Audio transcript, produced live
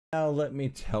Now let me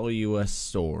tell you a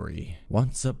story.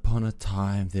 Once upon a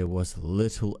time there was a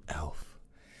little elf.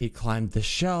 He climbed the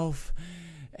shelf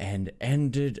and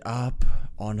ended up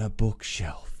on a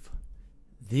bookshelf.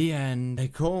 The end. They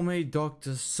call me Dr.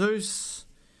 Seuss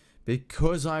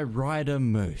because I ride a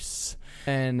moose.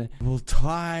 And we'll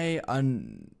tie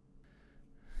an...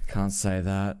 Can't say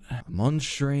that. I'm on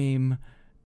stream.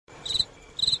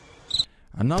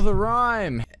 Another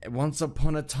rhyme. Once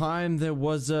upon a time there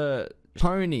was a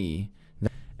pony,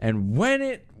 and when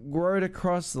it rode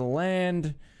across the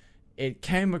land, it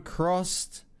came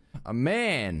across a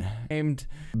man named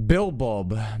Bill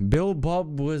Bob. Bill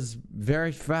Bob was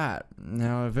very fat.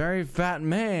 Now, a very fat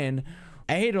man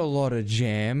ate a lot of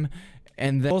jam,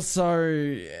 and then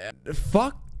also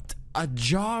fucked a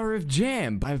jar of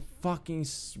jam. I fucking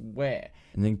swear.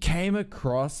 And then came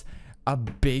across a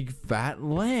big fat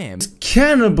lamb. It's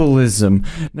cannibalism.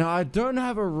 Now, I don't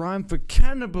have a rhyme for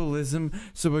cannibalism,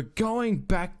 so we're going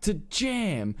back to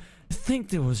jam. I think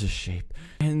there was a sheep,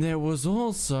 and there was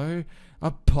also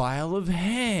a pile of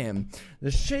ham.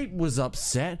 The sheep was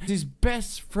upset. His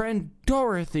best friend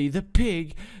Dorothy the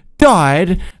pig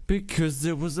died because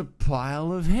there was a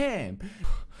pile of ham.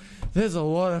 There's a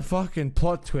lot of fucking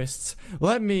plot twists.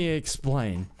 Let me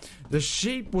explain. The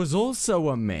sheep was also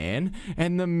a man,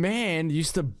 and the man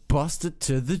used to bust it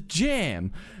to the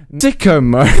jam. Sicko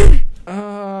mode.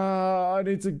 I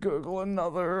need to Google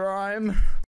another rhyme.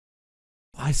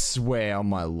 I swear on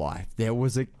my life, there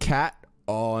was a cat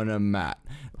on a mat,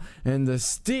 and the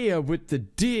steer with the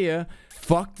deer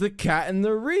fucked the cat in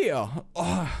the rear.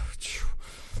 Oh,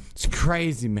 it's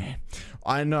crazy, man.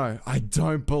 I know, I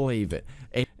don't believe it.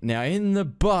 Now, in the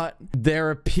butt, there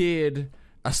appeared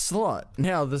a slut.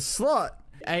 Now, the slut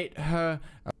ate her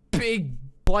a big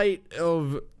plate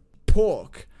of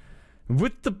pork.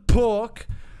 With the pork,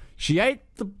 she ate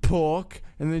the pork,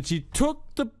 and then she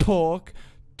took the pork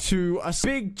to a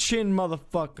big chin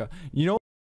motherfucker. You know,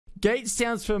 gate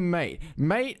stands for mate.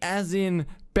 Mate as in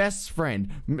best friend.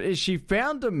 She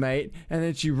found a mate, and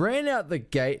then she ran out the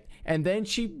gate, and then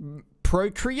she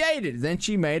procreated. Then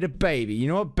she made a baby. You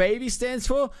know what baby stands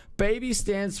for? Baby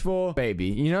stands for baby.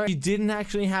 You know, she didn't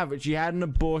actually have it. She had an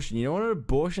abortion. You know what an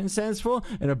abortion stands for?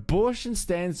 An abortion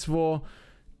stands for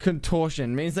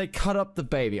contortion. It means they cut up the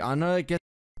baby. I know it gets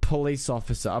a police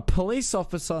officer. A police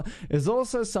officer is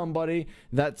also somebody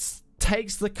that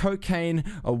takes the cocaine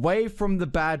away from the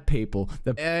bad people.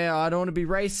 I don't want to be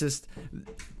racist.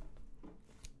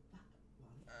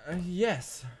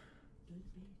 Yes.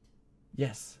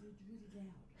 Yes.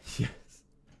 Yes.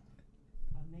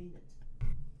 I mean it.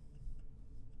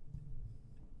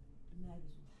 The neighbours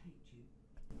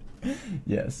will hate you.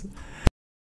 Yes.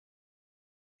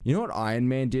 You know what Iron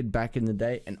Man did back in the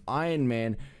day? An Iron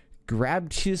Man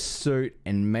grabbed his suit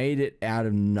and made it out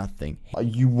of nothing.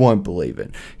 You won't believe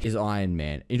it. He's Iron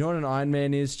Man. You know what an Iron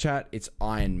Man is, chat? It's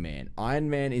Iron Man. Iron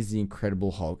Man is the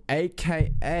Incredible Hulk,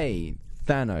 aka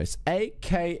Thanos,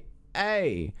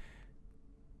 aka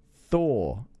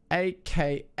Thor,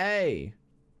 aka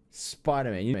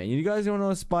Spider-Man. You guys don't know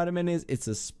what Spider-Man is? It's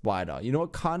a spider. You know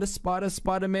what kind of spider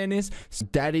Spider-Man is?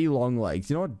 Daddy Longlegs.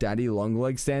 You know what Daddy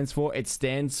Longlegs stands for? It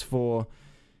stands for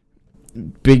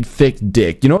big thick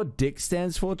dick. You know what dick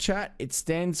stands for, chat? It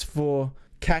stands for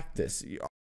cactus.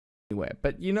 Anywhere.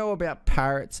 But you know about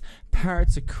parrots?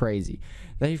 Parrots are crazy.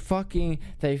 They fuck in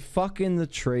the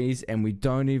trees and we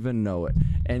don't even know it.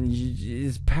 And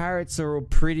these parrots are all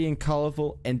pretty and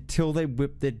colorful until they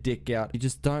whip their dick out. You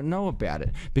just don't know about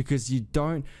it because you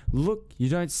don't look, you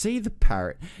don't see the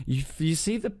parrot. You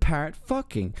see the parrot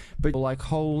fucking, but you're like,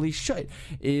 holy shit,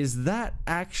 is that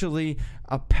actually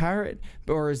a parrot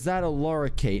or is that a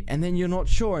lorikeet? And then you're not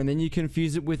sure, and then you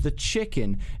confuse it with a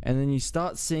chicken, and then you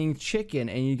start seeing chicken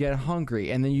and you get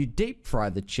hungry, and then you deep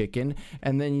fry the chicken,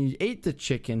 and then you eat the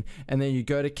chicken, and then you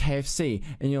go to KFC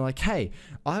and you're like, hey,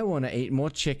 I want to eat more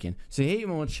chicken. So you eat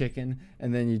more chicken,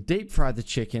 and then you deep fry the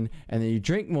chicken, and then you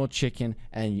drink more chicken,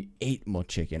 and you eat more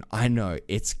chicken. I know,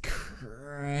 it's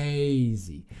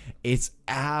crazy. It's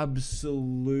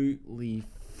absolutely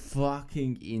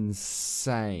fucking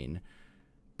insane.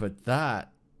 But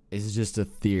that is just a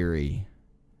theory.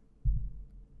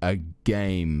 A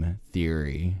game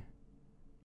theory.